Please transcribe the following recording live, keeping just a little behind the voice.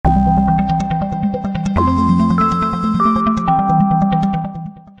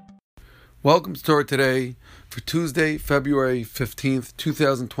Welcome to Torah Today for Tuesday, February 15th,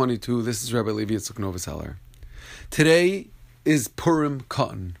 2022. This is Rabbi Levi Yitzchak Novoseller. Today is Purim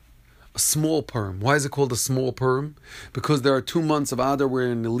Katan, a small Purim. Why is it called a small Purim? Because there are 2 months of Adar.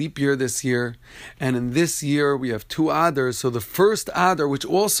 We're in a leap year this year, and in this year we have 2 Adars. So the first Adar, which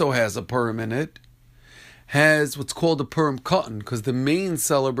also has a Purim in it, has what's called a Purim Katan, because the main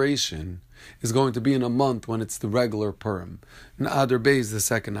celebration is going to be in a month when it's the regular Purim. And Adar Beis, the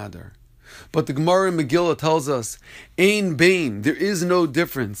second Adar. But the Gemara in Megillah tells us, Ein Bain, there is no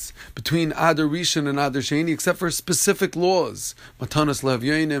difference between Adar Rishon and Adar Sheni except for specific laws. Matanas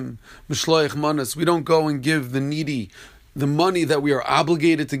Levyonim, Mishloach Manas. We don't go and give the needy the money that we are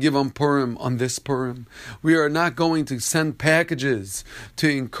obligated to give on Purim, on this Purim. We are not going to send packages to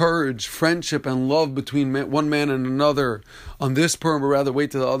encourage friendship and love between one man and another on this Purim, but rather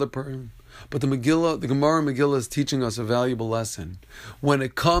wait to the other Purim. But the Gemara in Megillah is teaching us a valuable lesson. When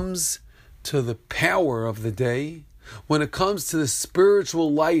it comes to the power of the day, when it comes to the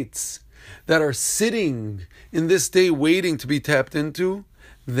spiritual lights that are sitting in this day waiting to be tapped into,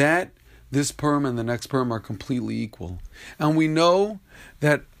 that this Purim and the next Purim are completely equal. And we know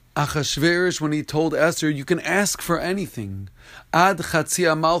that Achashverosh, when he told Esther, you can ask for anything, Ad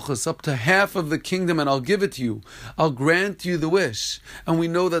Chatzia Malchus, up to half of the kingdom, and I'll give it to you. I'll grant you the wish. And we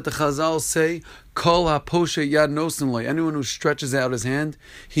know that the Chazal say, Kol HaPoshe Yad Nosen Lo, anyone who stretches out his hand,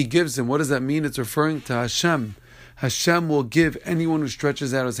 he gives him. What does that mean? It's referring to Hashem. Hashem will give anyone who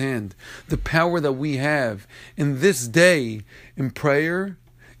stretches out his hand. The power that we have in this day in prayer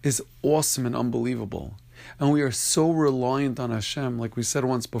is awesome and unbelievable. And we are so reliant on Hashem. Like we said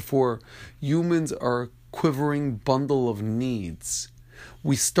once before, humans are a quivering bundle of needs.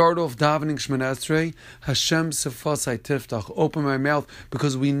 We start off davening Shemona Esrei, Hashem Sefasai Tiftach, open my mouth,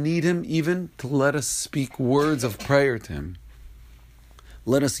 because we need Him even to let us speak words of prayer to Him.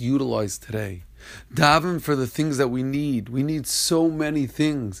 Let us utilize today. Daven for the things that we need. We need so many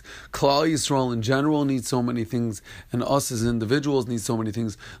things. Klal Yisrael in general needs so many things, and us as individuals need so many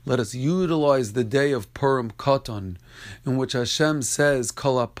things. Let us utilize the day of Purim Katan, in which Hashem says,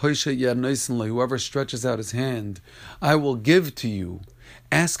 Kol HaPoshe Yad Nosen Lo, whoever stretches out his hand, I will give to you.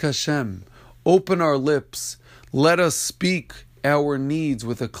 Ask Hashem. Open our lips. Let us speak our needs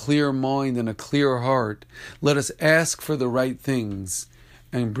with a clear mind and a clear heart. Let us ask for the right things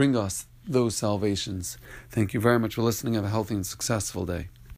and bring us those salvations. Thank you very much for listening. Have a healthy and successful day.